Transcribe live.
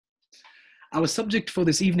Our subject for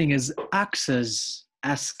this evening is Achsah's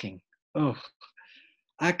asking. Oh,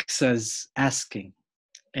 Achsah's asking.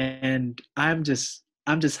 And I'm just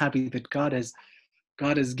happy that God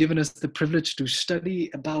has given us the privilege to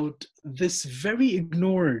study about this very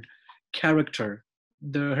ignored character.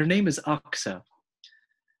 Her name is Achsah.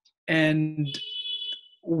 And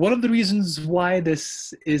one of the reasons why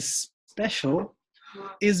this is special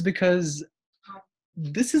is because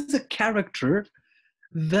this is a character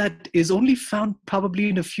that is only found probably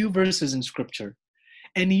in a few verses in scripture.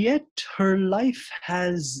 And yet her life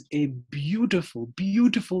has a beautiful,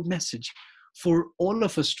 beautiful message for all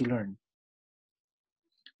of us to learn.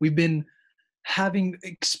 We've been having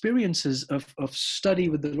experiences of study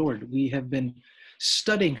with the Lord. We have been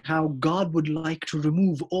studying how God would like to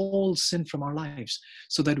remove all sin from our lives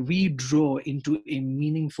so that we draw into a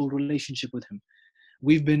meaningful relationship with Him.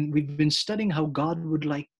 We've been studying how God would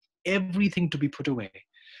like everything to be put away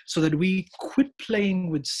so that we quit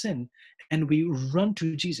playing with sin and we run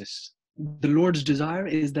to Jesus. The Lord's desire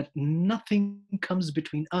is that nothing comes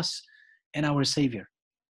between us and our Savior.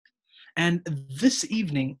 And this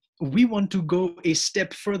evening, we want to go a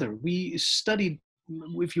step further. We studied,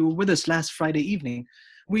 if you were with us last Friday evening,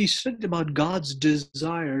 we studied about God's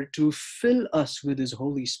desire to fill us with His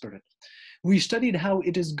Holy Spirit. We studied how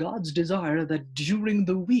it is God's desire that during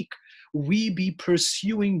the week, we be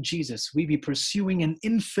pursuing Jesus, we be pursuing an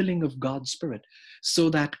infilling of God's Spirit, so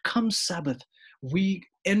that come Sabbath, we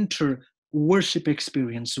enter worship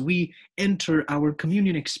experience, we enter our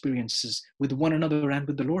communion experiences with one another and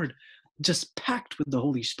with the Lord, just packed with the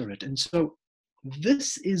Holy Spirit. And so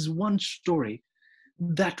this is one story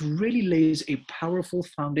that really lays a powerful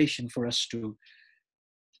foundation for us to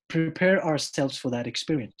prepare ourselves for that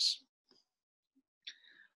experience.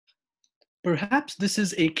 Perhaps this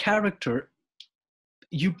is a character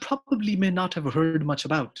you probably may not have heard much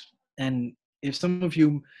about. And if some of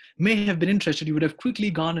you may have been interested, you would have quickly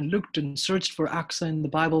gone and looked and searched for Achsah in the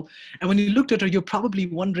Bible. And when you looked at her, you're probably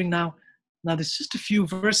wondering now there's just a few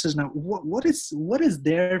verses. Now, what is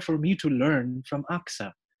there for me to learn from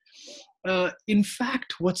Achsah? In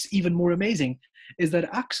fact, what's even more amazing is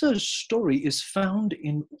that Achsah's story is found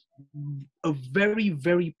in a very,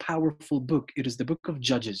 very powerful book. It is the book of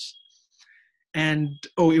Judges. And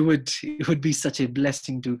it would be such a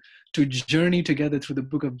blessing to journey together through the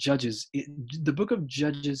book of Judges. The book of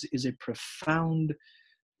Judges is a profound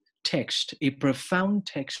text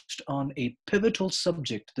on a pivotal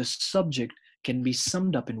subject. The subject can be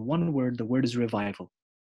summed up in one word. The word is revival.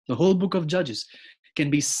 The whole book of Judges can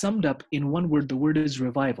be summed up in one word. The word is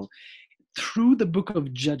revival. Through the book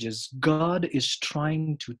of Judges, God is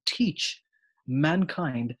trying to teach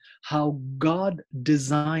mankind how God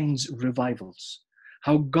designs revivals,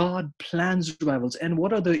 how God plans revivals, and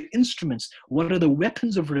what are the instruments, what are the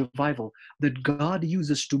weapons of revival that God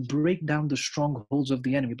uses to break down the strongholds of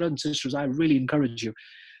the enemy. Brothers and sisters, I really encourage you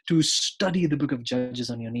to study the book of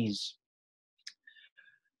Judges on your knees.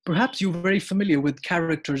 Perhaps you're very familiar with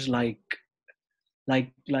characters like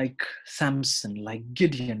Samson, like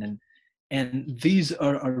Gideon, and these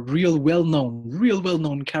are real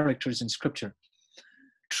well-known characters in Scripture.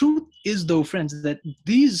 Truth is, though, friends, that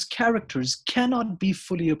these characters cannot be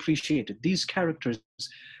fully appreciated. These characters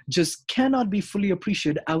just cannot be fully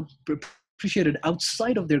appreciated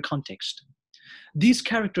outside of their context. These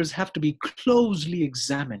characters have to be closely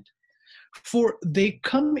examined, for they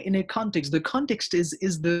come in a context. The context is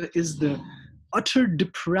the utter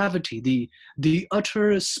depravity, the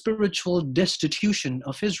utter spiritual destitution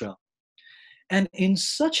of Israel. And in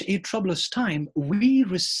such a troublous time, we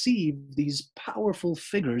receive these powerful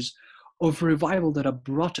figures of revival that are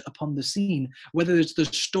brought upon the scene, whether it's the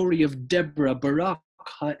story of Deborah, Barak,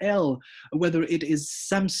 Jael, whether it is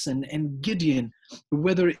Samson and Gideon,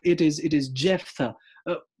 whether it is Jephthah.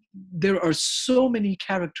 There are so many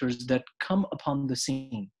characters that come upon the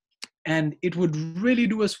scene. And it would really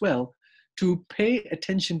do us well to pay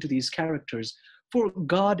attention to these characters, for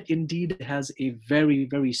God indeed has a very,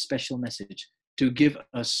 very special message to give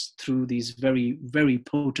us through these very, very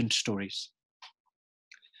potent stories.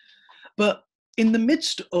 But in the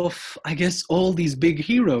midst of, I guess, all these big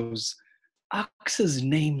heroes, Achsah's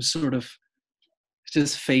name sort of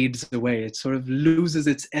just fades away. It sort of loses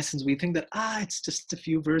its essence. We think that, it's just a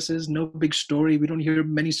few verses, no big story. We don't hear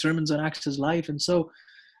many sermons on Achsah's life. And so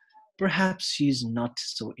perhaps she's not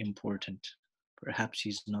so important. Perhaps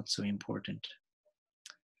she's not so important.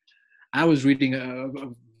 I was reading a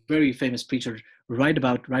very famous preacher write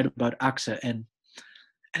about Achsah, and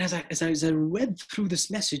as I read through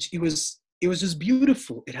this message, it was just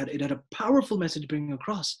beautiful. It had a powerful message bringing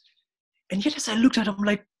across, and yet as I looked at it, I'm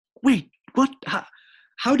like, wait, what?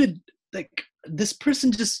 How did like this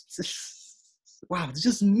person just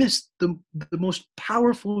missed the most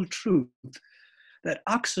powerful truth that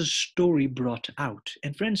Achsah's story brought out.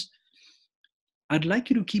 And friends, I'd like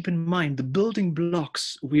you to keep in mind the building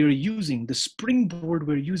blocks we're using, the springboard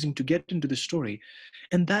we're using to get into the story.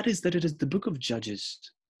 And that is that it is the book of Judges.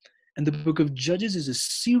 And the book of Judges is a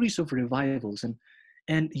series of revivals.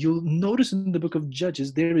 And you'll notice in the book of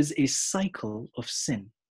Judges, there is a cycle of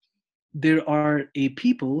sin. There are a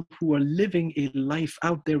people who are living a life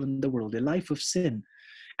out there in the world, a life of sin.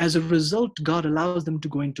 As a result, God allows them to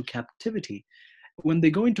go into captivity. When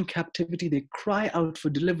they go into captivity, they cry out for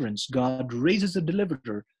deliverance. God raises a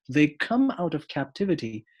deliverer. They come out of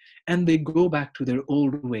captivity and they go back to their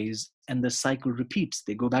old ways, and the cycle repeats.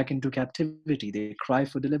 They go back into captivity. They cry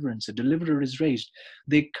for deliverance. A deliverer is raised.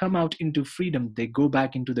 They come out into freedom. They go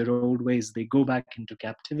back into their old ways. They go back into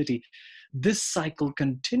captivity. This cycle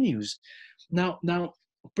continues. Now,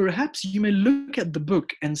 perhaps you may look at the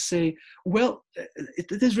book and say, well,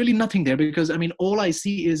 there's really nothing there, because, I mean, all I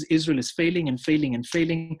see is Israel is failing and failing and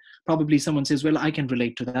failing. Probably someone says, well, I can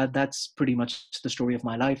relate to that. That's pretty much the story of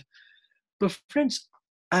my life. But friends,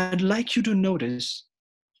 I'd like you to notice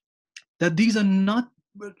that these are not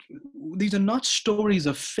stories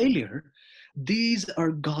of failure. These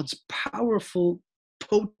are God's powerful,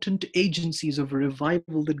 potent agencies of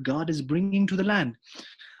revival that God is bringing to the land.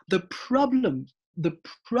 The problem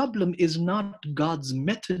is not God's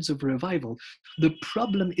methods of revival. The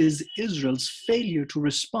problem is Israel's failure to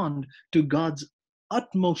respond to God's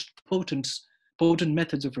utmost potent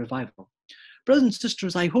methods of revival. Brothers and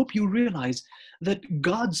sisters, I hope you realize that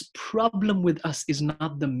God's problem with us is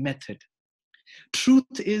not the method.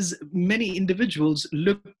 Truth is, many individuals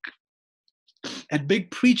look at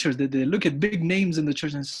big preachers, that they look at big names in the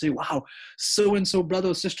church and say, wow, so-and-so brother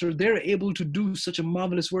or sister, they're able to do such a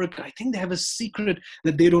marvelous work. I think they have a secret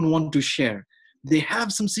that they don't want to share. They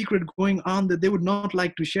have some secret going on that they would not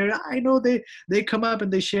like to share. I know they come up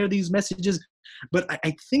and they share these messages, but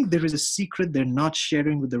I think there is a secret they're not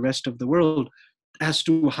sharing with the rest of the world as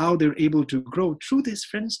to how they're able to grow. Truth is,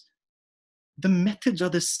 friends, the methods are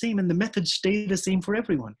the same, and the methods stay the same for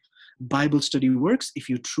everyone. Bible study works if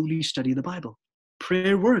you truly study the Bible.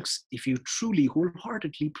 Prayer works if you truly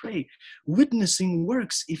wholeheartedly pray. Witnessing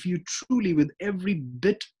works if you truly, with every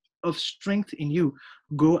bit of strength in you,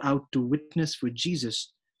 go out to witness for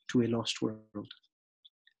Jesus to a lost world.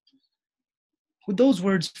 With those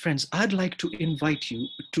words, friends, I'd like to invite you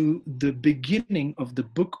to the beginning of the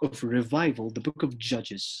book of revival, the book of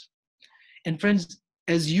Judges. And friends,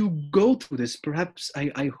 as you go through this, perhaps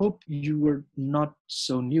I hope you were not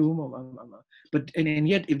so new, but and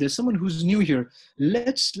yet if there's someone who's new here,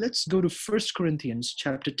 let's go to 1 Corinthians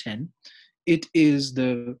chapter 10. It is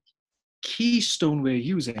the keystone we're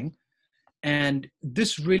using, and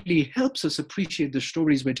this really helps us appreciate the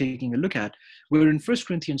stories we're taking a look at. We're in 1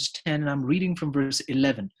 Corinthians 10, and I'm reading from verse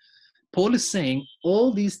 11. Paul is saying,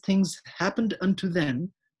 all these things happened unto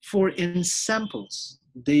them for in samples.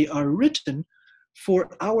 They are written for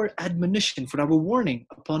our admonition, for our warning,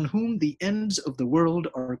 upon whom the ends of the world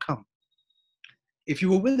are come. If you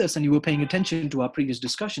were with us and you were paying attention to our previous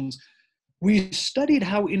discussions, we studied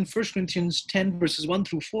how in 1 Corinthians 10, verses 1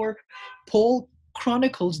 through 4, Paul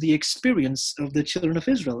chronicles the experience of the children of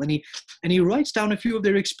Israel. And he writes down a few of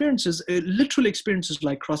their experiences, literal experiences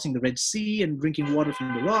like crossing the Red Sea and drinking water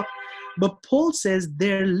from the rock. But Paul says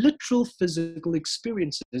their literal physical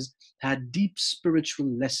experiences had deep spiritual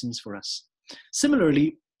lessons for us.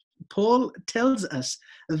 Similarly, Paul tells us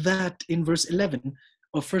that in verse 11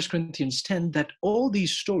 of 1 Corinthians 10, that all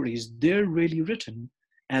these stories, they're really written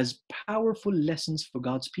as powerful lessons for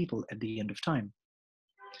God's people at the end of time.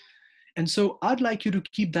 And so I'd like you to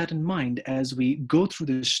keep that in mind as we go through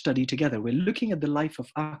this study together. We're looking at the life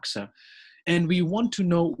of Achsah, and we want to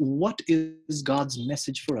know, what is God's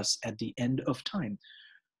message for us at the end of time?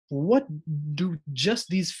 What do just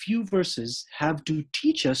these few verses have to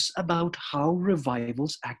teach us about how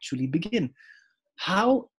revivals actually begin?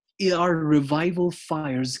 How are revival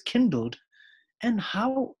fires kindled? And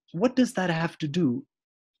what does that have to do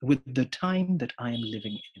with the time that I am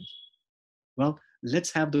living in? Well,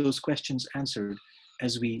 let's have those questions answered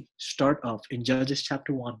as we start off in Judges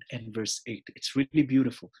chapter 1 and verse 8. It's really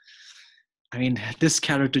beautiful. I mean, this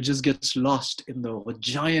character just gets lost in the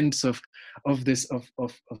giants of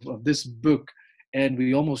this book, and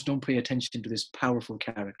we almost don't pay attention to this powerful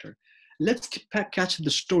character. Let's catch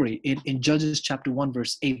the story in Judges chapter 1,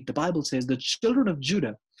 verse 8. The Bible says the children of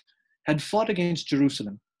Judah had fought against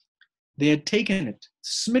Jerusalem. They had taken it,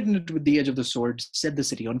 smitten it with the edge of the sword, set the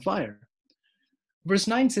city on fire. Verse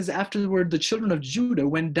 9 says, afterward, the children of Judah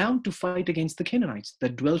went down to fight against the Canaanites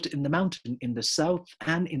that dwelt in the mountain, in the south,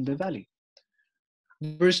 and in the valley.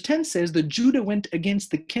 Verse 10 says, the Judah went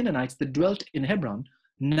against the Canaanites that dwelt in Hebron.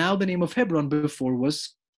 Now the name of Hebron before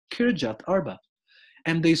was Kirjath Arba.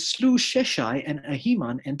 And they slew Sheshai and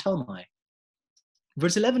Ahiman and Talmai.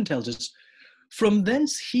 Verse 11 tells us, from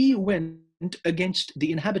thence he went against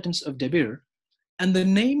the inhabitants of Debir, and the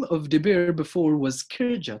name of Debir before was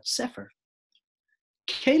Kirjath Sepher.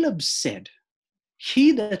 Caleb said,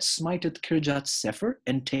 he that smiteth Kirjath Sepher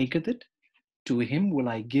and taketh it, to him will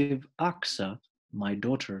I give Achsah, my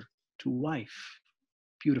daughter, to wife.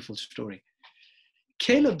 Beautiful story.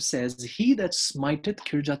 Caleb says, he that smiteth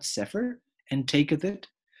Kirjath Sepher and taketh it,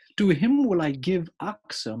 to him will I give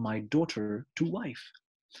Achsah, my daughter, to wife.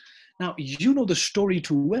 Now, you know the story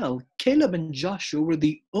too well. Caleb and Joshua were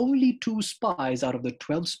the only two spies out of the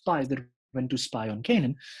 12 spies that went to spy on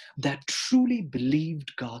Canaan that truly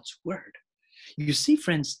believed God's word. You see,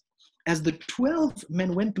 friends, as the 12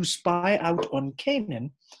 men went to spy out on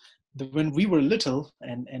Canaan, when we were little,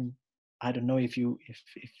 and I don't know if you're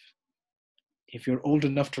old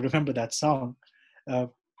enough to remember that song,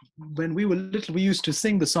 when we were little, we used to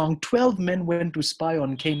sing the song, 12 men went to spy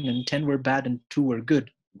on Canaan, 10 were bad and 2 were good.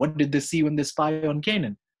 What did they see when they spy on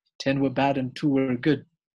Canaan? 10 were bad and 2 were good.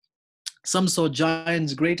 Some saw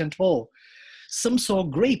giants great and tall. Some saw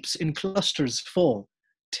grapes in clusters fall.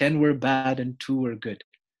 10 were bad and 2 were good.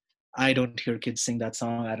 I don't hear kids sing that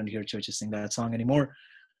song. I don't hear churches sing that song anymore.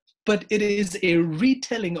 But it is a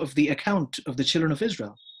retelling of the account of the children of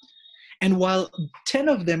Israel. And while 10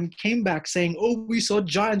 of them came back saying, oh, we saw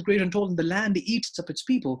giants great and tall and the land eats up its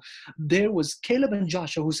people, there was Caleb and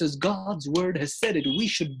Joshua who says, God's word has said it. We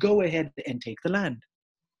should go ahead and take the land.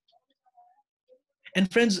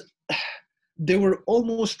 And friends, they were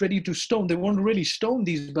almost ready to stone. They weren't really stone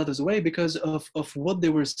these brothers away because of what they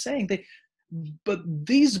were saying. But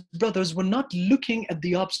these brothers were not looking at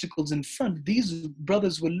the obstacles in front. These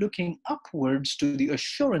brothers were looking upwards to the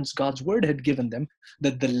assurance God's word had given them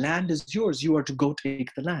that the land is yours. You are to go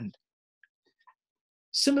take the land.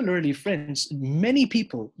 Similarly, friends, many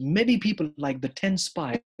people like the 10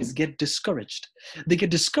 spies get discouraged. They get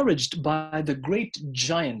discouraged by the great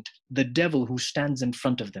giant, the devil, who stands in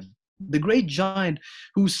front of them. The great giant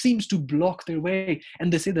who seems to block their way.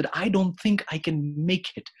 And they say that I don't think I can make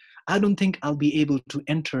it. I don't think I'll be able to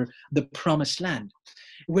enter the promised land.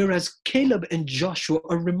 Whereas Caleb and Joshua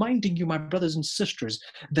are reminding you, my brothers and sisters,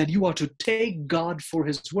 that you are to take God for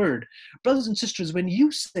his word. Brothers and sisters, when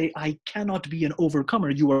you say, I cannot be an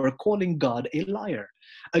overcomer, you are calling God a liar.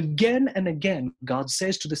 Again and again, God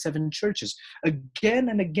says to the 7 churches, again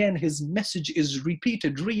and again, his message is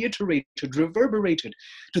repeated, reiterated, reverberated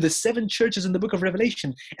to the 7 churches in the book of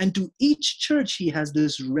Revelation. And to each church, he has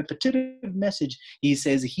this repetitive message. He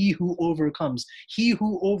says, he who overcomes, he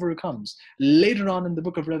who overcomes. Later on in the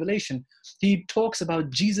book of Revelation, he talks about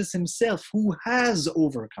Jesus himself who has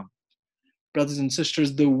overcome. Brothers and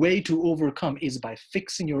sisters, the way to overcome is by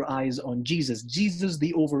fixing your eyes on Jesus. Jesus,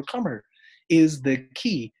 the overcomer, is the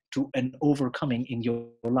key to an overcoming in your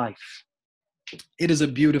life. It is a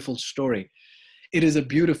beautiful story. It is a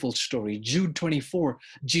beautiful story. Jude 24,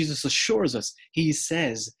 Jesus assures us, he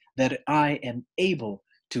says that I am able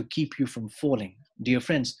to keep you from falling. Dear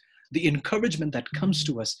friends, the encouragement that comes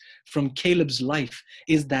to us from Caleb's life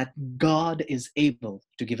is that God is able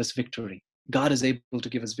to give us victory. God is able to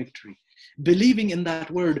give us victory. Believing in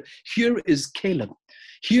that word, here is Caleb.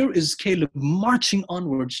 Here is Caleb marching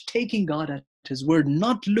onwards, taking God at his word,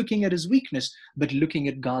 not looking at his weakness, but looking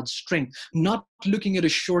at God's strength, not looking at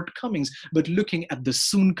his shortcomings, but looking at the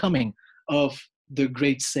soon coming of the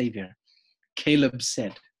great Savior. Caleb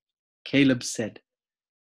said,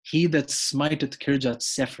 he that smiteth Kirjath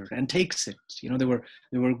Sepher and takes it. They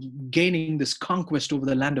were gaining this conquest over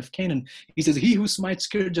the land of Canaan. He says, he who smites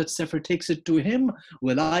Kirjath Sepher takes it, to him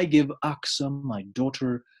will I give Achsah, my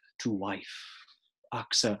daughter, to wife.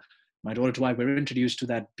 Achsah, my daughter to wife. We're introduced to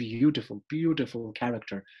that beautiful, beautiful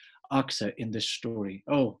character, Achsah, in this story.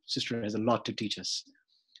 Oh, sister has a lot to teach us.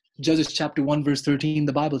 Judges chapter 1, verse 13,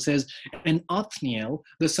 the Bible says, and Othniel,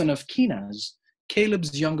 the son of Kenaz,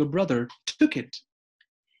 Caleb's younger brother, took it,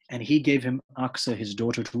 and he gave him Achsah, his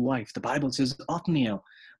daughter, to wife. The Bible says Othniel,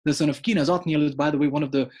 the son of Kenaz. Othniel is, by the way, one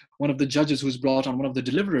of the judges who was brought on, one of the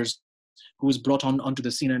deliverers who was brought on onto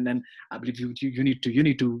the scene. And I believe you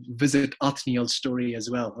need to visit Othniel's story as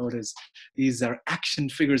well. Oh, these are action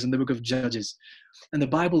figures in the book of Judges. And the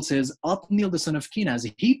Bible says Othniel, the son of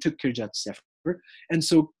Kenaz, he took Kirjath Sepher, and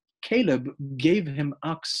so Caleb gave him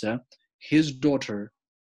Achsah, his daughter,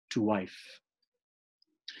 to wife.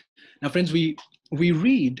 Now, friends, we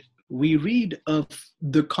read we read of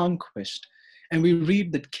the conquest, and we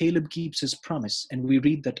read that Caleb keeps his promise, and we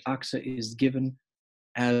read that Achsah is given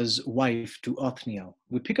as wife to Othniel.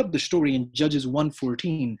 We pick up the story in Judges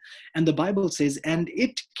 1:14, and the Bible says, and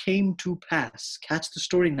it came to pass, catch the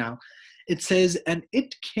story now, it says, and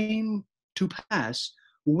it came to pass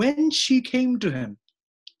when she came to him,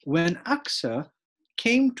 when Achsah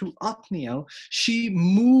came to Othniel, she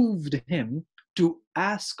moved him to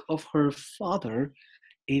ask of her father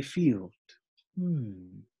a field.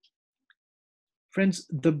 Friends,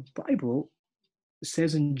 the Bible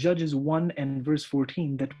says in Judges 1 and verse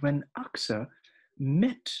 14 that when Achsah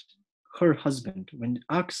met her husband, when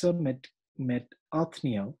Achsah met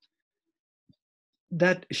Othniel,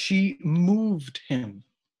 that she moved him.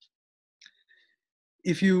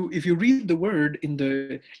 If you read the word in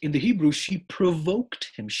the Hebrew, she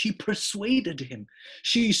provoked him, she persuaded him,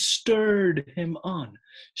 she stirred him on,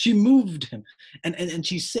 she moved him, and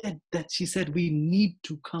she said we need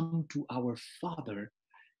to come to our father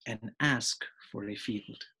and ask for a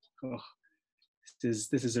field. Oh,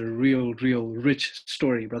 this is a real rich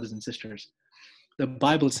story, brothers and sisters. The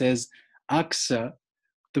Bible says Achsah,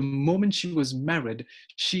 the moment she was married,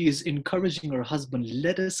 she is encouraging her husband,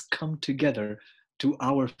 let us come together to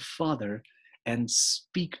our father and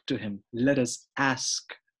speak to him. Let us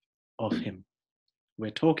ask of him.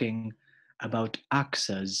 We're talking about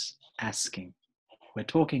Achsah's asking. We're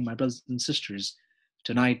talking, my brothers and sisters,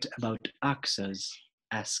 tonight about Achsah's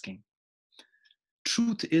asking.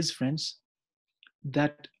 Truth is, friends,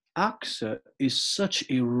 that Achsah is such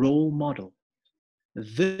a role model.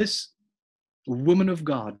 This woman of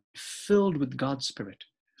God, filled with God's Spirit,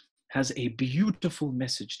 has a beautiful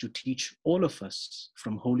message to teach all of us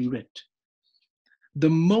from Holy Writ. The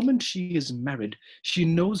moment she is married, she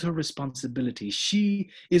knows her responsibility. She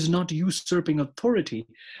is not usurping authority.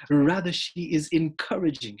 Rather, she is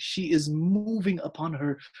encouraging. She is moving upon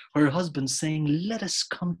her husband, saying, let us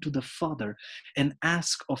come to the Father and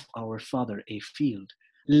ask of our Father a field.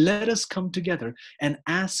 Let us come together and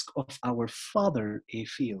ask of our Father a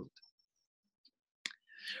field.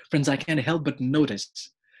 Friends, I can't help but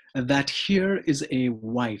notice that here is a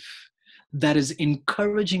wife that is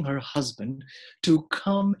encouraging her husband to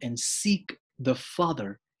come and seek the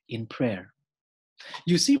Father in prayer.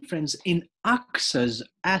 You see, friends, in Achsah's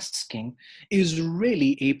asking is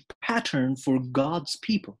really a pattern for God's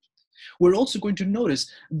people. We're also going to notice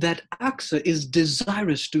that Achsah is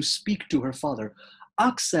desirous to speak to her father.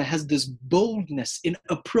 Achsah has this boldness in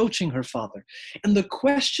approaching her father. And the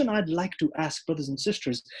question I'd like to ask, brothers and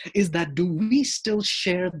sisters, is that do we still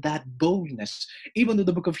share that boldness? Even though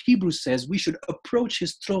the book of Hebrews says we should approach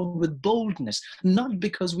his throne with boldness, not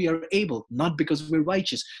because we are able, not because we're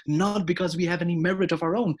righteous, not because we have any merit of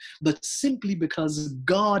our own, but simply because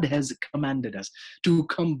God has commanded us to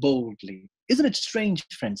come boldly. Isn't it strange,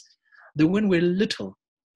 friends, that when we're little,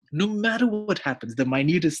 no matter what happens, the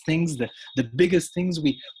minutest things, the biggest things,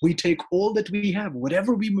 we take all that we have,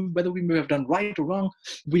 whether we may have done right or wrong,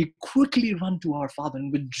 we quickly run to our Father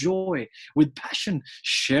and with joy, with passion,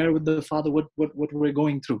 share with the Father what we're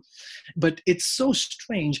going through. But it's so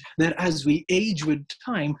strange that as we age with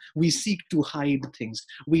time, we seek to hide things.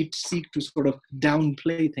 We seek to sort of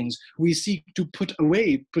downplay things. We seek to put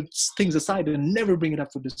things aside and never bring it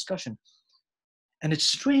up for discussion. And it's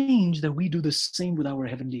strange that we do the same with our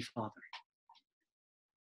Heavenly Father.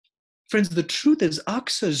 Friends, the truth is,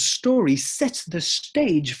 Achsah's story sets the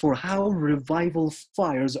stage for how revival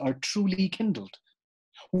fires are truly kindled.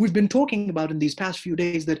 We've been talking about in these past few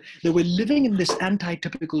days that we're living in this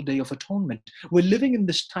anti-typical day of atonement. We're living in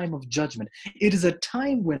this time of judgment. It is a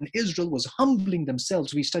time when Israel was humbling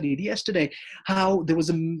themselves. We studied yesterday how there was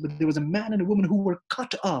a man and a woman who were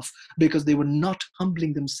cut off because they were not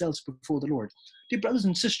humbling themselves before the Lord. Dear brothers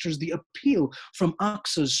and sisters, the appeal from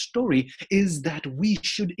Achsah's story is that we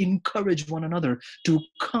should encourage one another to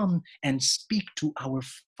come and speak to our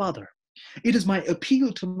Father. It is my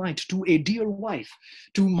appeal tonight to a dear wife,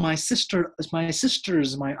 to my sisters, my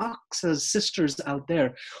Achsah's sisters out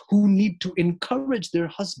there who need to encourage their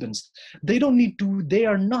husbands. They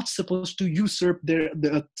are not supposed to usurp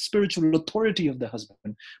the spiritual authority of the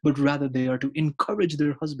husband, but rather they are to encourage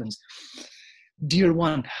their husbands. Dear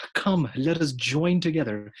one, come, let us join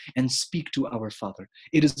together and speak to our Father.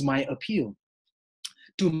 It is my appeal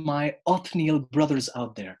to my Othniel brothers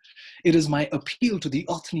out there. It is my appeal to the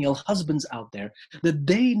Othniel husbands out there that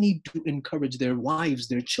they need to encourage their wives,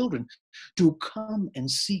 their children, to come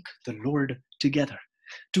and seek the Lord together,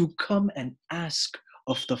 to come and ask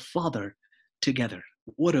of the Father together.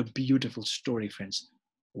 What a beautiful story, friends.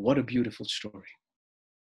 What a beautiful story.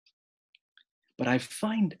 But I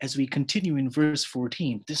find as we continue in verse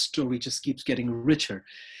 14, this story just keeps getting richer.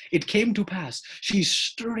 It came to pass, she's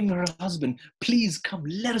stirring her husband, please come,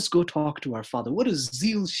 let us go talk to our father. What a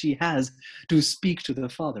zeal she has to speak to the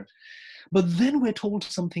father. But then we're told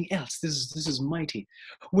something else. This is mighty.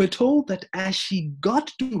 We're told that as she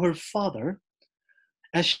got to her father,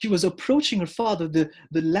 as she was approaching her father, the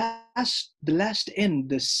last end,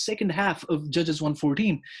 the second half of Judges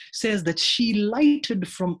 1:14 says that she lighted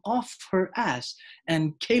from off her ass,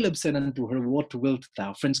 and Caleb said unto her, what wilt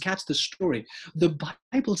thou? Friends, catch the story. The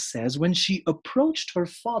Bible says when she approached her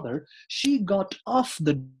father, she got off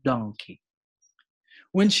the donkey.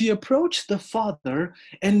 When she approached the father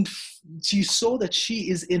and she saw that she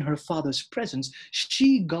is in her father's presence,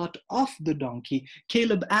 she got off the donkey.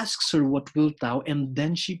 Caleb asks her, what wilt thou? And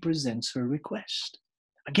then she presents her request.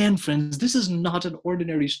 Again, friends, this is not an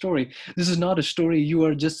ordinary story. This is not a story you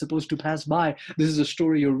are just supposed to pass by. This is a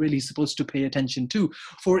story you're really supposed to pay attention to.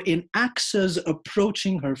 For in Achsah's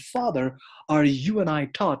approaching her father, are you and I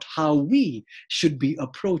taught how we should be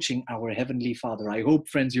approaching our Heavenly Father. I hope,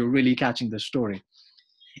 friends, you're really catching the story.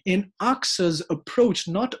 In Achsah's approach,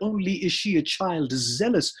 not only is she a child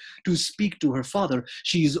zealous to speak to her father,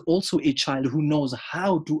 she is also a child who knows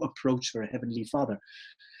how to approach her Heavenly Father.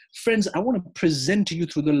 Friends, I want to present to you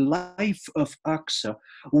through the life of Achsah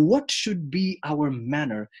what should be our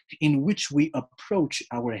manner in which we approach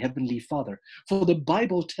our Heavenly Father. For the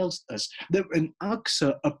Bible tells us that when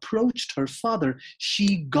Achsah approached her father,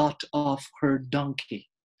 she got off her donkey.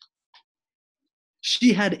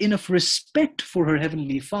 She had enough respect for her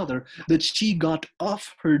Heavenly Father that she got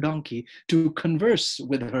off her donkey to converse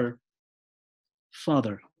with her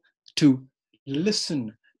father, to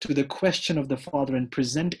listen to the question of the father and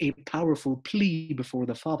present a powerful plea before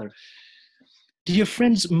the father. Dear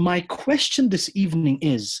friends, my question this evening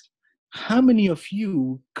is, how many of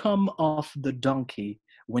you come off the donkey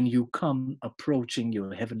when you come approaching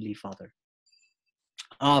your Heavenly Father?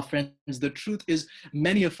 Friends, the truth is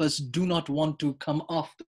many of us do not want to come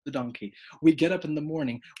off the donkey. We get up in the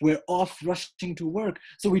morning, we're off rushing to work.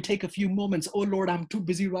 So we take a few moments. Oh Lord, I'm too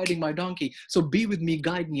busy riding my donkey. So be with me,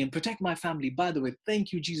 guide me, and protect my family. By the way,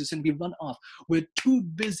 thank you, Jesus. And we run off. We're too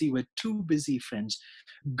busy, friends.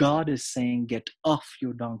 God is saying, get off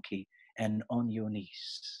your donkey and on your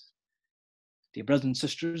knees. Dear brothers and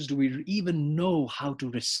sisters, do we even know how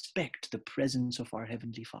to respect the presence of our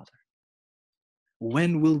Heavenly Father?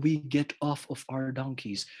 When will we get off of our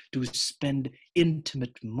donkeys to spend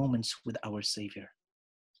intimate moments with our Savior?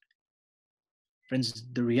 Friends,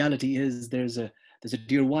 the reality is there's a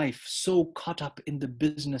dear wife so caught up in the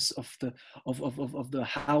business of the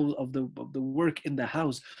house of the work in the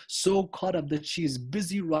house, so caught up that she's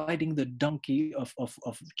busy riding the donkey of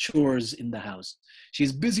chores in the house.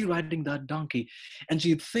 She's busy riding that donkey, and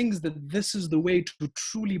she thinks that this is the way to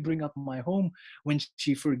truly bring up my home, when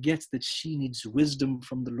she forgets that she needs wisdom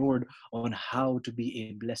from the Lord on how to be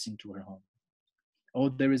a blessing to her home. Oh,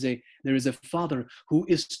 there is a father who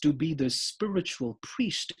is to be the spiritual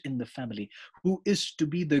priest in the family, who is to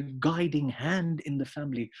be the guiding hand in the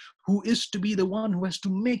family, who is to be the one who has to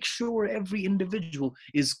make sure every individual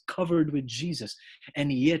is covered with Jesus.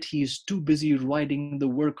 And yet he is too busy riding the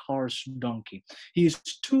workhorse donkey. He is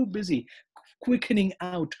too busy quickening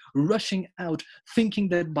out, rushing out, thinking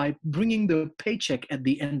that by bringing the paycheck at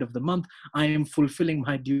the end of the month, I am fulfilling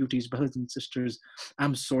my duties. Brothers and sisters,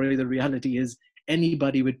 I'm sorry, the reality is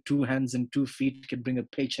anybody with 2 hands and 2 feet can bring a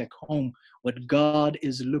paycheck home. What God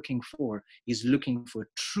is looking for, He's looking for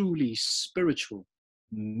truly spiritual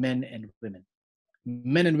men and women.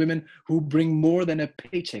 Men and women who bring more than a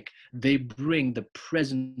paycheck. They bring the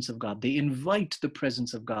presence of God. They invite the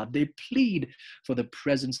presence of God. They plead for the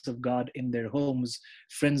presence of God in their homes.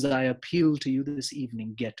 Friends, I appeal to you this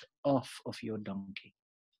evening, get off of your donkey.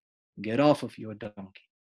 Get off of your donkey.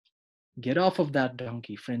 Get off of that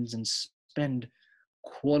donkey, friends, and spend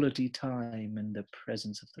quality time in the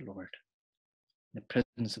presence of the Lord. The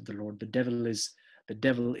presence of the Lord. The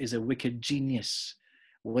devil is a wicked genius.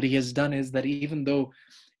 What he has done is that even though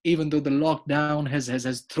the lockdown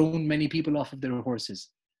has thrown many people off of their horses,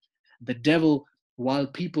 the devil, while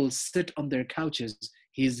people sit on their couches,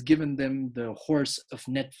 he's given them the horse of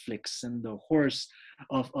Netflix and the horse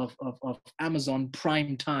of Amazon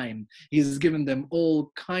Prime Time. He's given them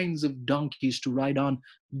all kinds of donkeys to ride on,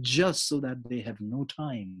 just so that they have no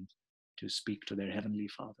time to speak to their Heavenly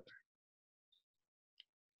Father.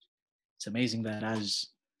 It's amazing that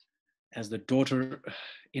as the daughter,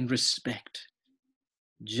 in respect,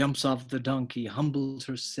 jumps off the donkey, humbles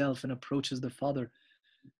herself, and approaches the father,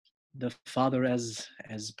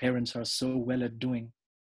 as parents are so well at doing,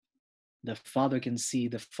 the father can see,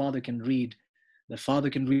 the father can read The father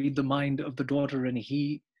can read the mind of the daughter, and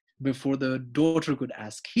he, before the daughter could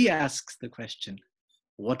ask, he asks the question,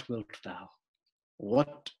 what wilt thou?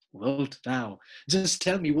 What wilt thou? Just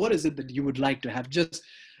tell me, what is it that you would like to have? Just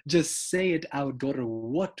say it out, daughter.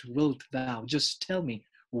 What wilt thou? Just tell me,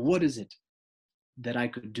 what is it that I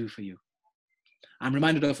could do for you? I'm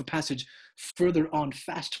reminded of a passage further on,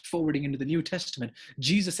 fast forwarding into the New Testament.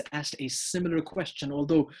 Jesus asked a similar question,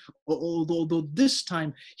 although this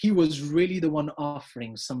time he was really the one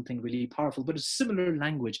offering something really powerful, but a similar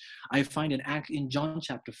language I find in John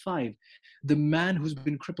chapter 5. The man who's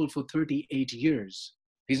been crippled for 38 years.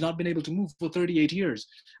 He's not been able to move for 38 years.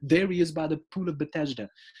 There he is by the pool of Bethesda.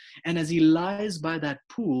 And as he lies by that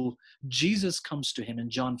pool, Jesus comes to him in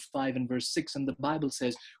John 5 and verse 6. And the Bible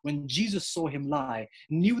says, when Jesus saw him lie,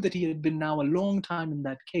 knew that he had been now a long time in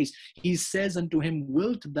that case, he says unto him,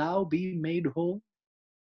 wilt thou be made whole?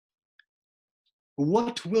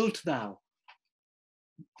 What wilt thou?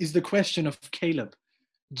 Is the question of Caleb.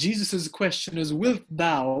 Jesus' question is, wilt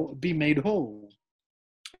thou be made whole?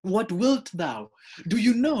 What wilt thou? Do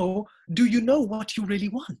you know what you really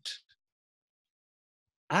want?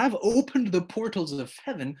 I've opened the portals of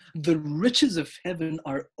heaven. The riches of heaven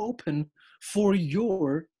are open for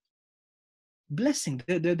your blessing.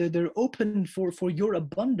 They're open for your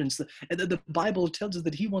abundance. The Bible tells us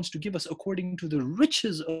that he wants to give us according to the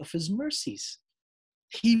riches of his mercies.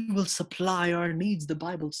 He will supply our needs, the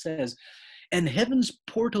Bible says. And heaven's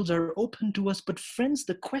portals are open to us. But friends,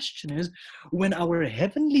 the question is, when our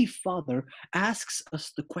Heavenly Father asks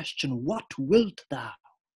us the question, what wilt thou?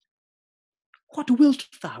 What wilt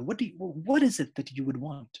thou? What is it that you would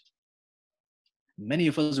want? Many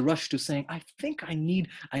of us rush to saying, I think I need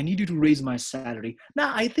you to raise my salary.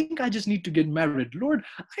 Now, I think I just need to get married. Lord,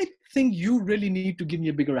 I think you really need to give me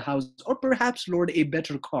a bigger house, or perhaps, Lord, a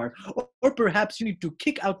better car, or perhaps you need to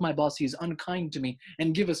kick out my boss. He's unkind to me,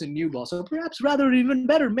 and give us a new boss, or perhaps rather even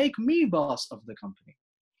better, make me boss of the company.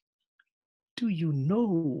 Do you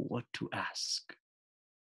know what to ask?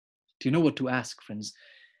 Do you know what to ask, friends,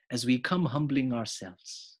 as we come humbling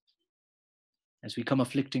ourselves? As we come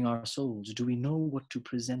afflicting our souls, do we know what to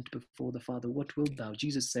present before the Father? What wilt thou?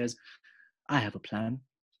 Jesus says, I have a plan.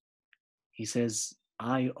 He says,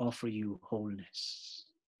 I offer you wholeness.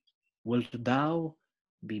 Wilt thou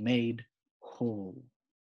be made whole?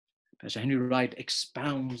 Pastor Henry Wright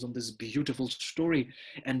expounds on this beautiful story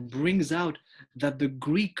and brings out that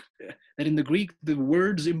in the Greek, the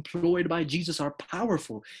words employed by Jesus are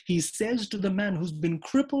powerful. He says to the man who's been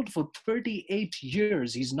crippled for 38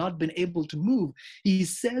 years, he's not been able to move. He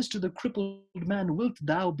says to the crippled man, wilt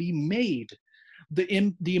thou be made?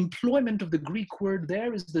 The employment of the Greek word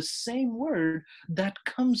there is the same word that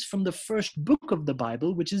comes from the first book of the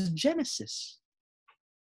Bible, which is Genesis.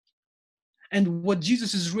 And what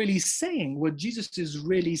Jesus is really saying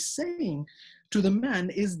to the man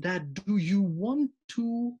is that, do you want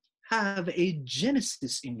to have a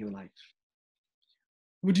Genesis in your life?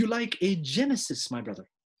 Would you like a Genesis, my brother?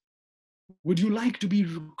 Would you like to be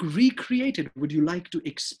recreated? Would you like to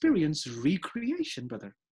experience recreation,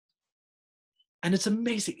 brother? And it's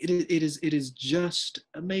amazing. It is just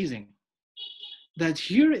amazing that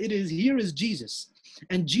here is Jesus,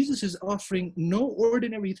 and Jesus is offering no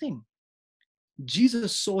ordinary thing.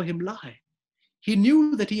 Jesus saw him lie. He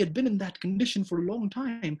knew that he had been in that condition for a long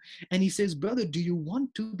time. And he says, brother, do you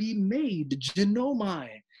want to be made? Genomai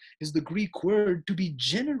is the Greek word, to be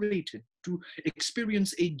generated, to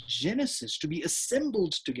experience a genesis, to be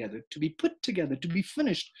assembled together, to be put together, to be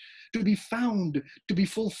finished, to be found, to be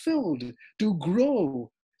fulfilled, to grow,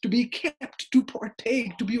 to be kept, to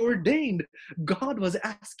partake, to be ordained. God was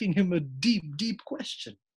asking him a deep, deep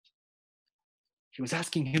question. He was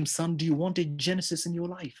asking him, son, do you want a Genesis in your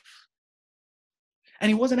life? And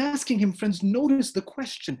he wasn't asking him, friends, notice the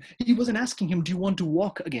question. He wasn't asking him, do you want to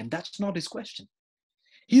walk again? That's not his question.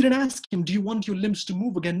 He didn't ask him, do you want your limbs to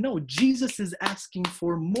move again? No, Jesus is asking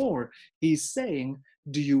for more. He's saying,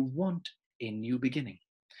 do you want a new beginning?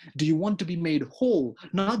 Do you want to be made whole?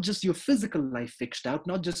 Not just your physical life fixed out,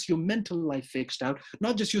 not just your mental life fixed out,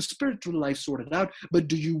 not just your spiritual life sorted out, but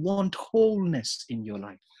do you want wholeness in your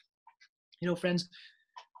life? You know, friends,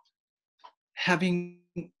 having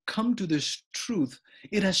come to this truth,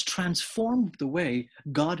 it has transformed the way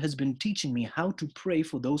God has been teaching me how to pray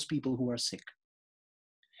for those people who are sick.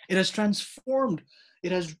 It has transformed,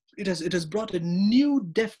 it has brought a new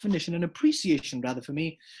definition and appreciation, rather, for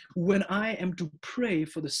me, when I am to pray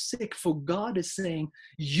for the sick. For God is saying,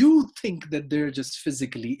 you think that they're just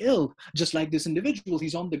physically ill, just like this individual.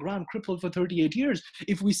 He's on the ground, crippled for 38 years.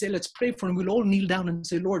 If we say, let's pray for him, we'll all kneel down and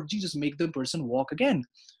say, Lord Jesus, make the person walk again.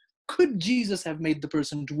 Could Jesus have made the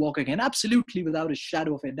person to walk again? Absolutely, without a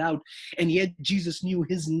shadow of a doubt. And yet Jesus knew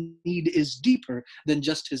his need is deeper than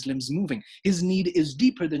just his limbs moving. His need is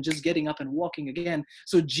deeper than just getting up and walking again.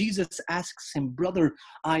 So Jesus asks him, brother,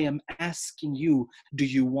 I am asking you, do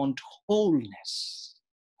you want wholeness?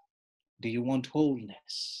 Do you want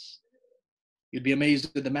wholeness? You'd be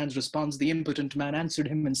amazed at the man's response. The impotent man answered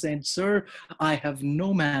him and said, sir, I have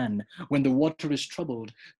no man when the water is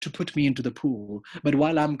troubled to put me into the pool. But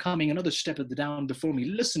while I'm coming, another step down before me.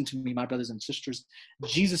 Listen to me, my brothers and sisters.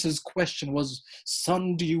 Jesus's question was,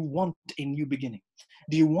 son, do you want a new beginning?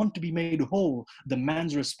 Do you want to be made whole? The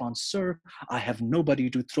man's response, sir, I have nobody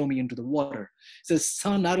to throw me into the water. He says,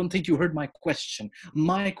 son, I don't think you heard my question.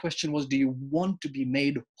 My question was, do you want to be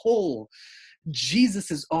made whole?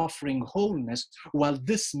 Jesus is offering wholeness while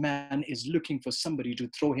this man is looking for somebody to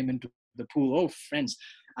throw him into the pool. Oh, friends,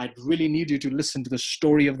 I really need you to listen to the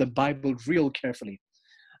story of the Bible real carefully.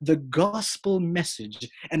 The gospel message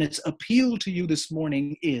and its appeal to you this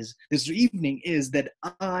evening is that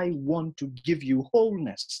I want to give you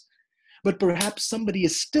wholeness. But perhaps somebody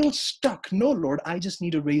is still stuck. No, Lord, I just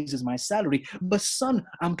need a raise as my salary. But son,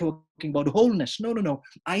 I'm talking about wholeness. No.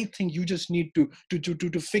 I think you just need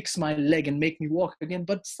to fix my leg and make me walk again.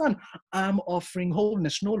 But son, I'm offering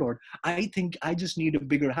wholeness. No, Lord, I think I just need a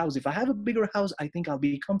bigger house. If I have a bigger house, I think I'll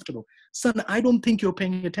be comfortable. Son, I don't think you're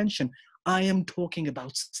paying attention. I am talking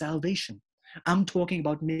about salvation. I'm talking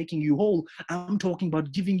about making you whole. I'm talking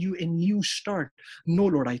about giving you a new start. No,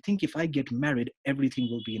 Lord, I think if I get married, everything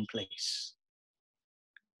will be in place.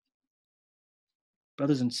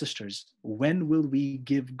 Brothers and sisters, when will we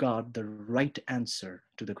give God the right answer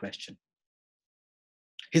to the question?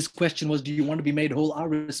 His question was, do you want to be made whole? Our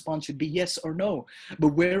response should be yes or no. But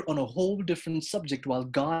we're on a whole different subject while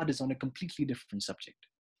God is on a completely different subject.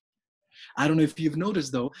 I don't know if you've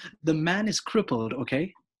noticed, though, the man is crippled,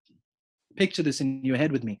 okay? Picture this in your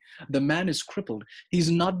head with me. The man is crippled. He's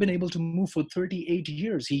not been able to move for 38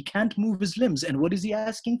 years. He can't move his limbs. And what is he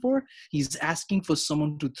asking for? He's asking for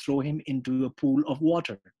someone to throw him into a pool of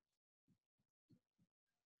water.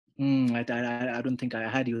 I don't think I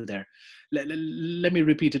had you there. Let me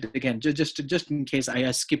repeat it again, just in case I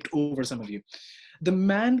skipped over some of you. The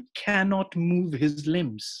man cannot move his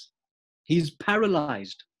limbs. He's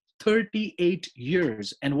paralyzed. 38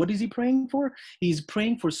 years. And what is he praying for? He's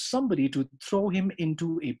praying for somebody to throw him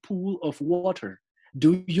into a pool of water.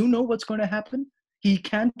 Do you know what's going to happen? He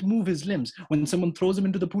can't move his limbs. When someone throws him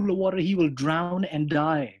into the pool of water, he will drown and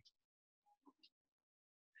die.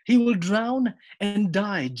 He will drown and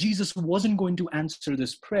die. Jesus wasn't going to answer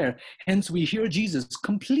this prayer. Hence, we hear Jesus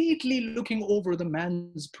completely looking over the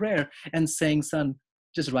man's prayer and saying, son,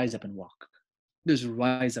 just rise up and walk. Just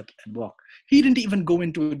rise up and walk. He didn't even go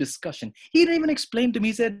into a discussion. He didn't even explain to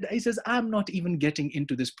me. He says, I'm not even getting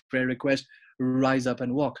into this prayer request. Rise up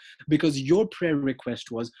and walk. Because your prayer request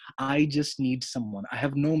was, I just need someone. I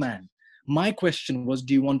have no man. My question was,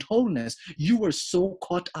 do you want wholeness? You were so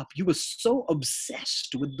caught up. You were so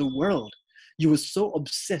obsessed with the world. You were so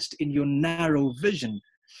obsessed in your narrow vision.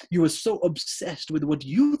 You were so obsessed with what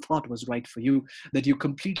you thought was right for you that you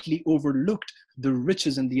completely overlooked the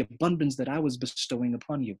riches and the abundance that I was bestowing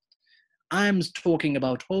upon you. I'm talking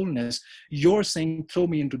about wholeness. You're saying, throw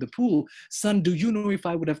me into the pool. Son, do you know if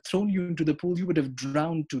I would have thrown you into the pool, you would have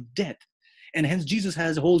drowned to death? And hence Jesus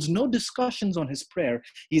holds no discussions on his prayer.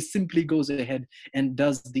 He simply goes ahead and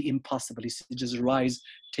does the impossible. He says, just rise,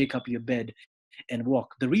 take up your bed, and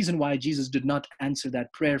walk. The reason why Jesus did not answer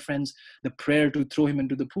that prayer, friends, the prayer to throw him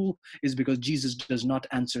into the pool, is because Jesus does not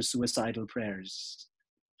answer suicidal prayers.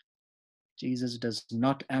 Jesus does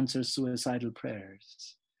not answer suicidal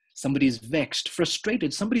prayers. Somebody's vexed,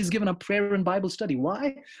 frustrated. Somebody's given up prayer and Bible study.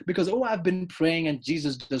 Why? Because, I've been praying and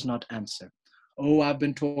Jesus does not answer. I've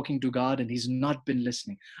been talking to God and he's not been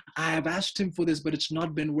listening. I have asked him for this, but it's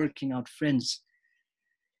not been working out. Friends,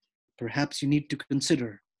 perhaps you need to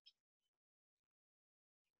consider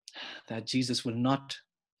that Jesus will not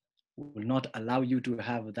allow you to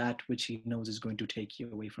have that which he knows is going to take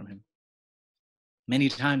you away from him. Many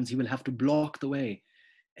times he will have to block the way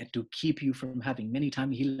and to keep you from having. Many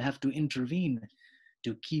times he'll have to intervene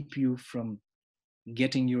to keep you from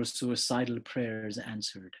getting your suicidal prayers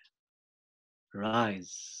answered.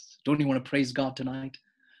 Rise. Don't you want to praise God tonight?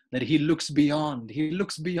 That he looks beyond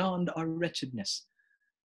our wretchedness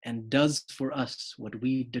and does for us what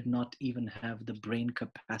we did not even have the brain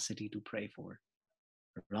capacity to pray for.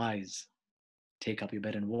 Rise, take up your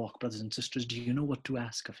bed and walk. Brothers and sisters, do you know what to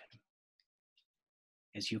ask of him?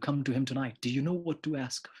 As you come to him tonight, do you know what to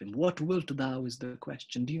ask of him? What wilt thou is the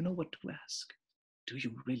question. Do you know what to ask? Do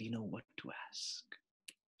you really know what to ask?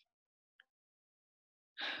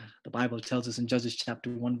 The Bible tells us in Judges chapter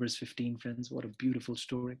 1, verse 15, friends, what a beautiful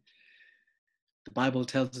story. The Bible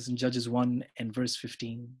tells us in Judges 1 and verse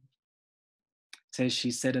 15, it says,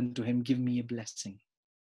 she said unto him, give me a blessing.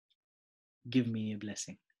 Give me a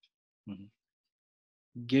blessing. Mhm.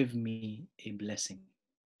 Give me a blessing.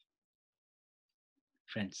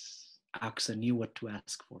 Friends, Achsah knew what to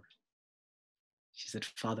ask for. She said,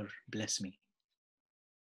 Father, bless me.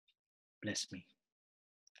 Bless me.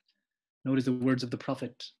 Notice the words of the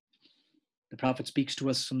prophet. The prophet speaks to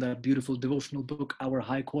us from that beautiful devotional book, Our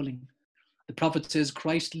High Calling. The prophet says,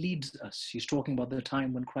 Christ leads us. He's talking about the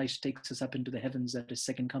time when Christ takes us up into the heavens at his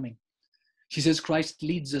second coming. She says, Christ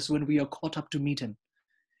leads us when we are caught up to meet him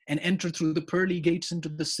and enter through the pearly gates into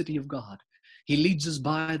the city of God. He leads us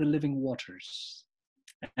by the living waters.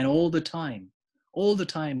 And all the time,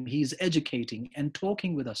 he's educating and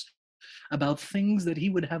talking with us about things that he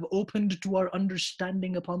would have opened to our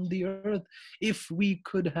understanding upon the earth if we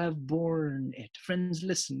could have borne it. Friends,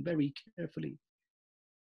 listen very carefully.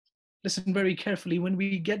 Listen very carefully. When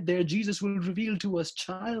we get there, Jesus will reveal to us,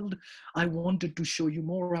 child, I wanted to show you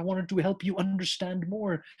more. I wanted to help you understand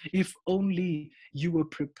more, if only you were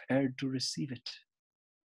prepared to receive it.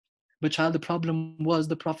 But child, the problem was,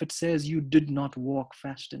 the prophet says, you did not walk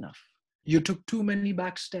fast enough. You took too many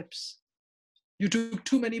back steps. You took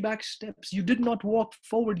too many back steps. You did not walk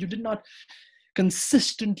forward. You did not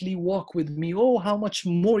consistently walk with me. Oh, how much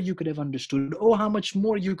more you could have understood. Oh, how much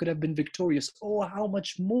more you could have been victorious. Oh, how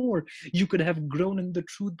much more you could have grown in the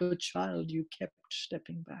truth. But child, you kept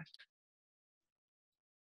stepping back.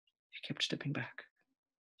 You kept stepping back.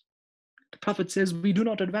 The prophet says, we do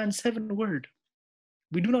not advance heavenward.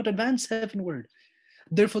 We do not advance heavenward.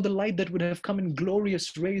 Therefore, the light that would have come in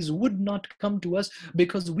glorious rays would not come to us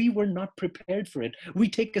because we were not prepared for it. We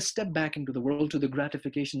take a step back into the world to the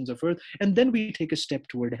gratifications of earth, and then we take a step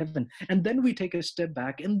toward heaven, and then we take a step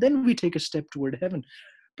back, and then we take a step toward heaven.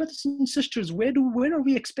 Brothers and sisters, where are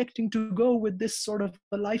we expecting to go with this sort of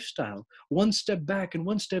a lifestyle? One step back and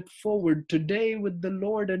one step forward, today with the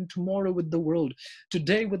Lord and tomorrow with the world.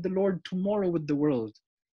 Today with the Lord, tomorrow with the world.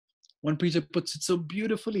 One preacher puts it so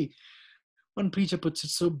beautifully.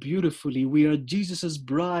 We are Jesus's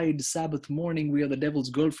bride Sabbath morning. We are the devil's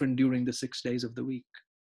girlfriend during the 6 days of the week.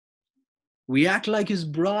 We act like his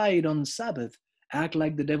bride on Sabbath, act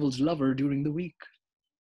like the devil's lover during the week.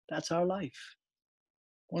 That's our life.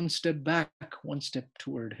 One step back, one step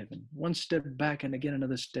toward heaven. One step back and again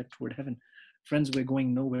another step toward heaven. Friends, we're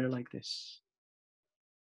going nowhere like this.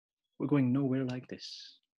 We're going nowhere like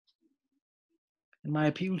this. And my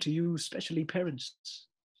appeal to you, especially parents,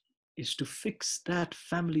 is to fix that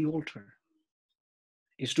family altar,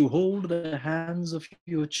 is to hold the hands of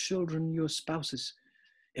your children, your spouses,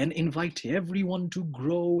 and invite everyone to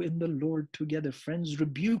grow in the Lord together. Friends,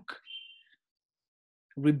 rebuke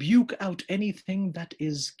out anything that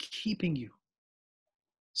is keeping you.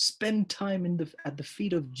 Spend time at the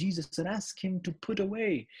feet of Jesus and ask him to put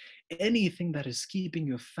away anything that is keeping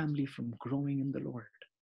your family from growing in the Lord.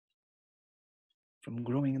 From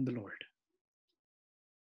growing in the Lord.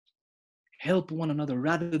 Help one another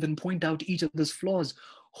rather than point out each other's flaws.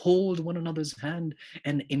 Hold one another's hand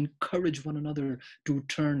and encourage one another to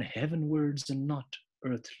turn heavenwards and not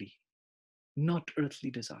earthly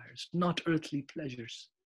desires, not earthly pleasures.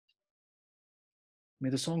 May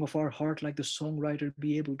the song of our heart, like the songwriter,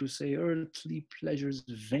 be able to say, earthly pleasures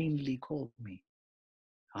vainly call me.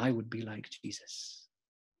 I would be like Jesus.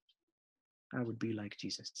 I would be like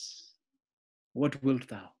Jesus. What wilt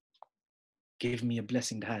thou? Give me a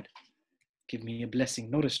blessing, Dad. Give me a blessing.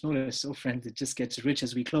 Notice, oh friends, it just gets rich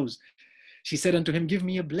as we close. She said unto him, give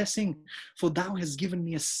me a blessing, for thou hast given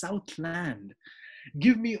me a south land.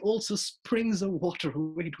 Give me also springs of water.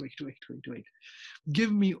 Wait.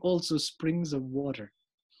 Give me also springs of water.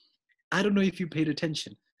 I don't know if you paid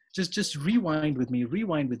attention. Just rewind with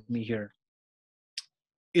me here.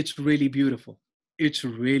 It's really beautiful. It's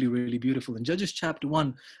really, really beautiful. In Judges chapter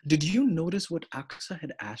 1, did you notice what Achsah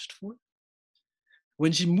had asked for?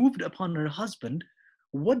 When she moved upon her husband,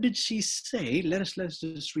 what did she say? Let's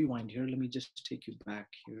just rewind here. Let me just take you back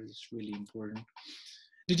here. It's really important.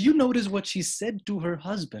 Did you notice what she said to her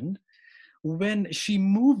husband when she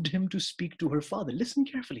moved him to speak to her father? Listen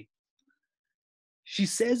carefully. She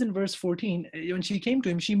says in verse 14, when she came to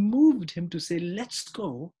him, she moved him to say, let's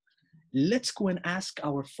go and ask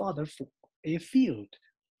our father for a field.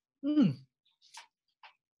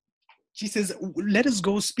 She says, let us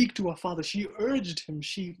go speak to our father. She urged him.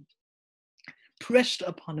 She pressed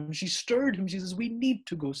upon him. She stirred him. She says, we need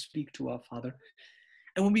to go speak to our father.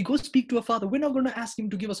 And when we go speak to a father, we're not going to ask him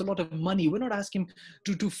to give us a lot of money. We're not asking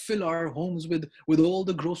him to fill our homes with all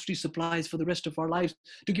the grocery supplies for the rest of our lives,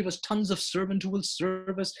 to give us tons of servants who will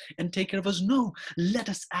serve us and take care of us. No, let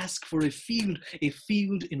us ask for a field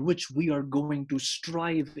in which we are going to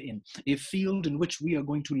strive in, a field in which we are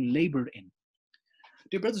going to labor in.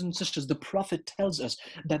 Dear brothers and sisters, the prophet tells us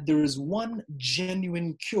that there is one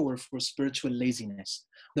genuine cure for spiritual laziness.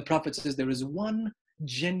 The prophet says there is one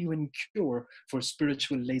genuine cure for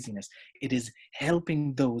spiritual laziness. It is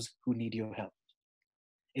helping those who need your help.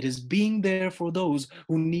 It is being there for those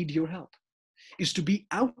who need your help. Is to be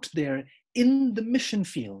out there in the mission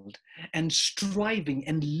field and striving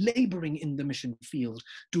and laboring in the mission field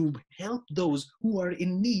to help those who are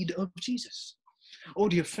in need of Jesus. Oh,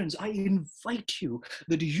 dear friends, I invite you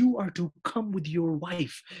that you are to come with your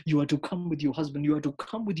wife, you are to come with your husband, you are to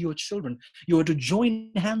come with your children, you are to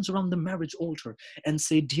join hands around the marriage altar and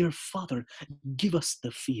say, dear Father, give us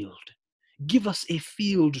the field. Give us a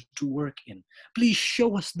field to work in. Please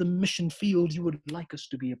show us the mission field you would like us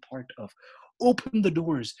to be a part of. Open the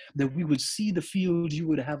doors that we would see the field you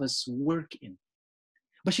would have us work in.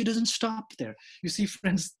 But she doesn't stop there. You see,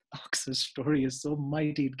 friends, Achsah's story is so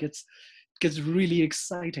mighty. It gets really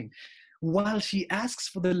exciting. While she asks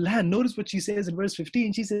for the land, notice what she says in verse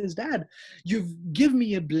 15. She says, Dad, you've given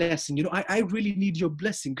me a blessing. You know, I really need your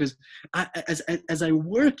blessing because as I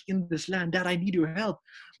work in this land, Dad, I need your help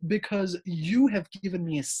because you have given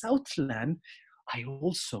me a south land. I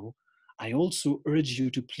also urge you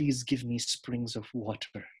to please give me springs of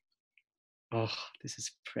water. Oh, this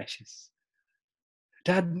is precious.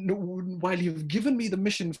 Dad, while you've given me the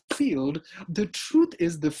mission field, the truth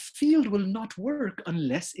is the field will not work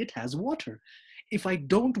unless it has water. If I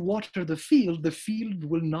don't water the field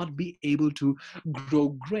will not be able to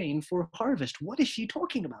grow grain for harvest. What is she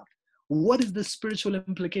talking about? What is the spiritual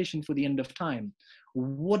implication for the end of time?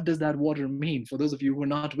 What does that water mean? For those of you who are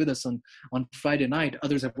not with us on Friday night,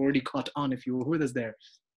 others have already caught on if you were with us there.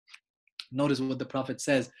 Notice what the prophet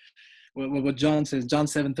says. What John says, John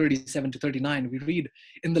 7:37-39, we read,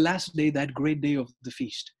 in the last day, that great day of the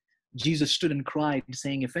feast, Jesus stood and cried,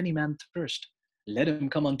 saying, if any man thirst, let him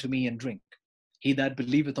come unto me and drink. He that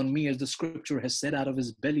believeth on me, as the scripture has said, out of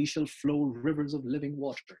his belly shall flow rivers of living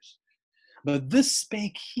waters. But this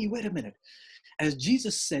spake he, wait a minute, as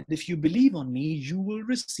Jesus said, if you believe on me, you will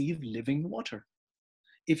receive living water.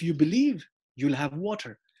 If you believe, you'll have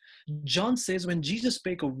water. John says when Jesus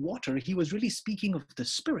spake of water, he was really speaking of the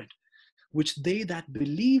Spirit, which they that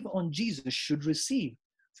believe on Jesus should receive.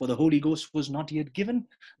 For the Holy Ghost was not yet given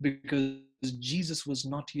because Jesus was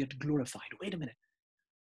not yet glorified. Wait a minute.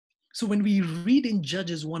 So when we read in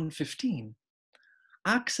Judges 1:15,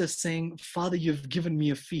 Achsah saying, Father, you've given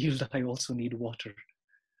me a field. I also need water.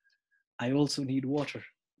 I also need water.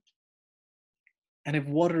 And if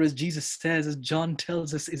water, as Jesus says, as John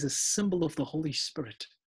tells us, is a symbol of the Holy Spirit,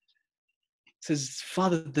 says,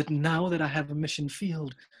 Father, that now that I have a mission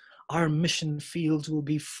field, our mission fields will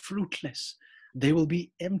be fruitless. They will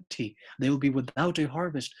be empty. They will be without a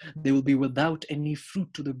harvest. They will be without any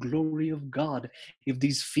fruit to the glory of God if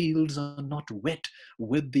these fields are not wet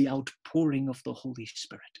with the outpouring of the Holy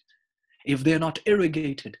Spirit. If they're not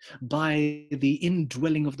irrigated by the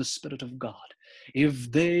indwelling of the Spirit of God. If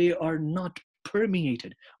they are not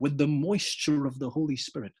permeated with the moisture of the Holy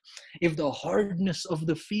Spirit, if the hardness of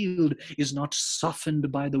the field is not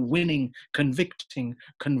softened by the winning, convicting,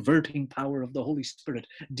 converting power of the Holy Spirit,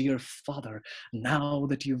 dear Father, now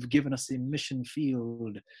that you've given us a mission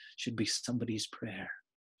field, should be somebody's prayer.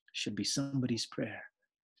 Should be somebody's prayer.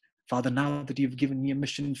 Father, now that you've given me a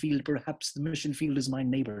mission field, perhaps the mission field is my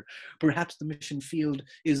neighbor. Perhaps the mission field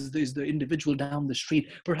is the individual down the street.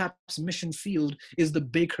 Perhaps mission field is the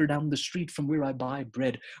baker down the street from where I buy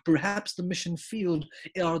bread. Perhaps the mission field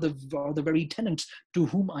are the very tenants to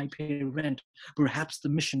whom I pay rent. Perhaps the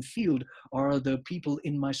mission field are the people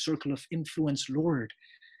in my circle of influence. Lord,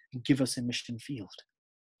 give us a mission field.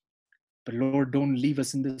 But Lord, don't leave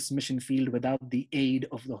us in this mission field without the aid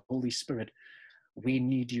of the Holy Spirit. We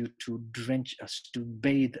need you to drench us, to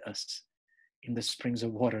bathe us in the springs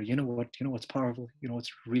of water. You know what's powerful? You know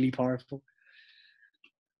what's really powerful?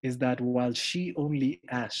 Is that while she only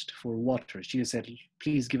asked for water, she said,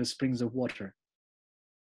 please give us springs of water.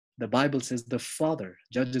 The Bible says the Father,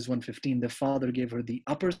 Judges 1:15, the Father gave her the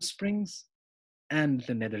upper springs and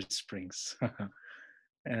the nether springs.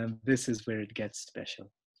 And this is where it gets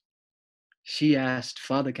special. She asked,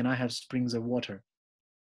 Father, can I have springs of water?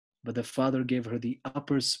 But the Father gave her the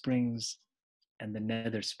upper springs and the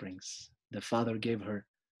nether springs. The Father gave her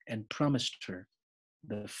and promised her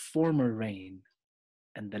the former rain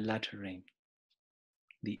and the latter rain.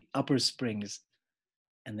 The upper springs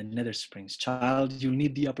and the nether springs. Child, you'll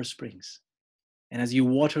need the upper springs. And as you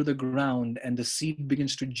water the ground and the seed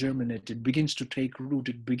begins to germinate, it begins to take root,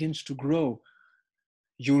 it begins to grow,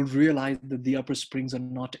 you'll realize that the upper springs are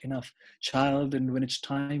not enough. Child, and when it's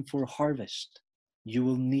time for harvest, you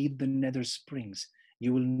will need the nether springs.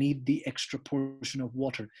 You will need the extra portion of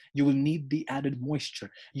water. You will need the added moisture.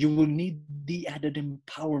 You will need the added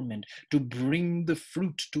empowerment to bring the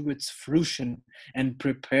fruit to its fruition and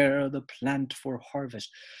prepare the plant for harvest.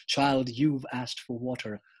 Child, you've asked for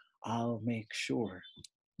water. I'll make sure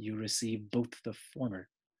you receive both the former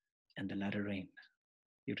and the latter rain.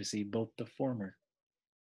 You receive both the former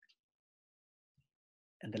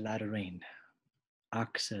and the latter rain.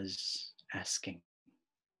 Achsah's asking.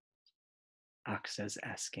 Achsah's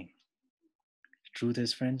asking. Truth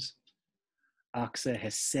is, friends, Achsah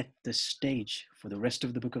has set the stage for the rest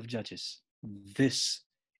of the book of Judges. This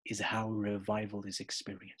is how revival is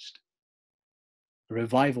experienced.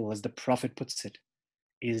 Revival, as the prophet puts it,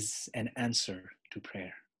 is an answer to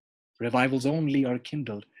prayer. Revivals only are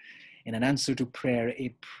kindled in an answer to prayer,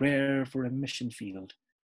 a prayer for a mission field,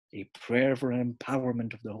 a prayer for an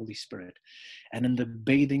empowerment of the Holy Spirit, and in the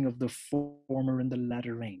bathing of the former and the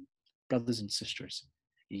latter rain. Brothers and sisters,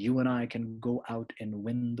 you and I can go out and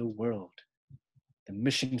win the world. The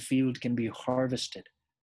mission field can be harvested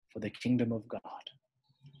for the kingdom of God.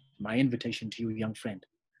 My invitation to you, young friend,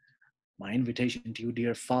 my invitation to you,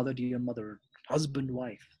 dear father, dear mother, husband,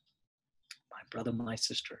 wife, my brother, my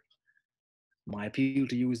sister, my appeal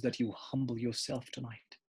to you is that you humble yourself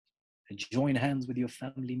tonight and join hands with your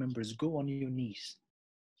family members. Go on your knees.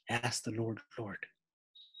 Ask the Lord, Lord,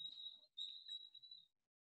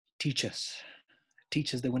 teach us.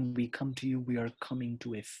 Teach us that when we come to you, we are coming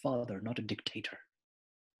to a father, not a dictator.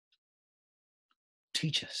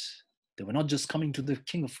 Teach us that we're not just coming to the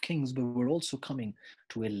King of Kings, but we're also coming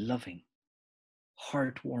to a loving,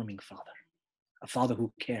 heartwarming Father, a Father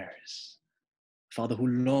who cares, a Father who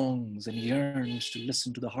longs and yearns to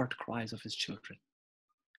listen to the heart cries of his children,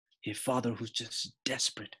 a Father who's just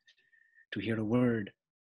desperate to hear a word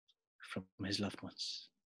from his loved ones.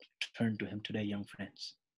 Turn to him today, young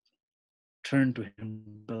friends. Turn to him,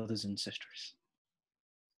 brothers and sisters.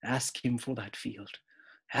 Ask him for that field.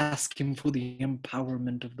 Ask him for the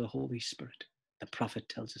empowerment of the Holy Spirit. The prophet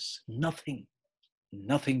tells us nothing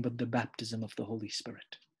but the baptism of the Holy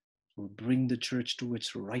Spirit will bring the church to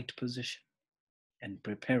its right position and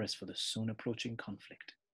prepare us for the soon approaching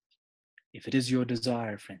conflict. If it is your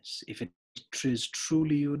desire, friends, if it is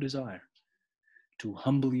truly your desire to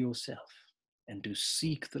humble yourself and to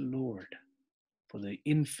seek the Lord for the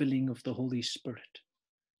infilling of the Holy Spirit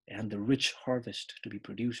and the rich harvest to be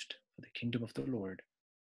produced for the kingdom of the Lord,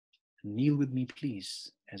 kneel with me,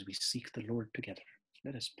 please, as we seek the Lord together.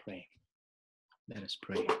 Let us pray. Let us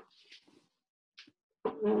pray.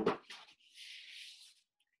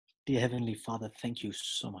 Dear Heavenly Father, thank you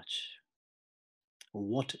so much.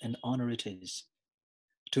 What an honor it is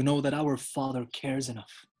to know that our Father cares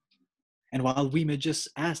enough. And while we may just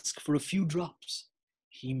ask for a few drops,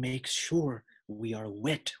 he makes sure we are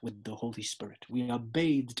wet with the Holy Spirit. We are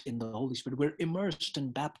bathed in the Holy Spirit. We're immersed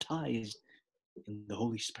and baptized in the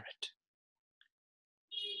Holy Spirit.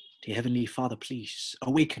 Dear Heavenly Father, please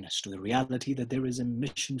awaken us to the reality that there is a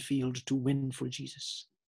mission field to win for Jesus.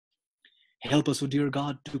 Help us, oh dear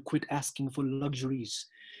God, to quit asking for luxuries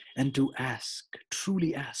and to ask,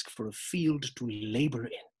 truly ask for a field to labor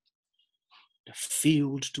in. The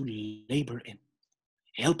field to labor in.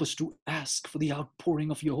 Help us to ask for the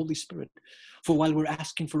outpouring of your Holy Spirit. For while we're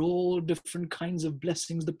asking for all different kinds of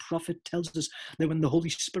blessings, the prophet tells us that when the Holy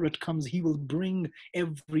Spirit comes, he will bring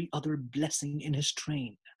every other blessing in his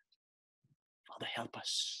train. Father, help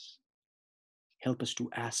us. Help us to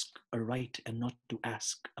ask aright and not to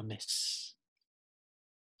ask amiss.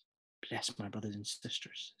 Bless my brothers and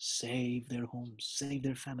sisters. Save their homes. Save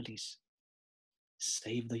their families.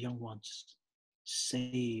 Save the young ones.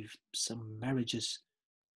 Save some marriages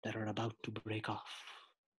that are about to break off.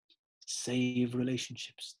 Save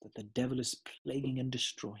relationships that the devil is plaguing and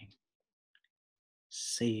destroying.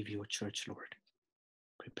 Save your church, Lord.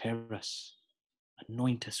 Prepare us.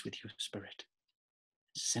 Anoint us with your Spirit.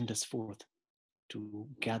 Send us forth to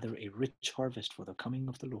gather a rich harvest for the coming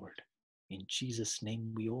of the Lord. In Jesus'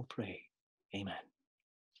 name we all pray. Amen.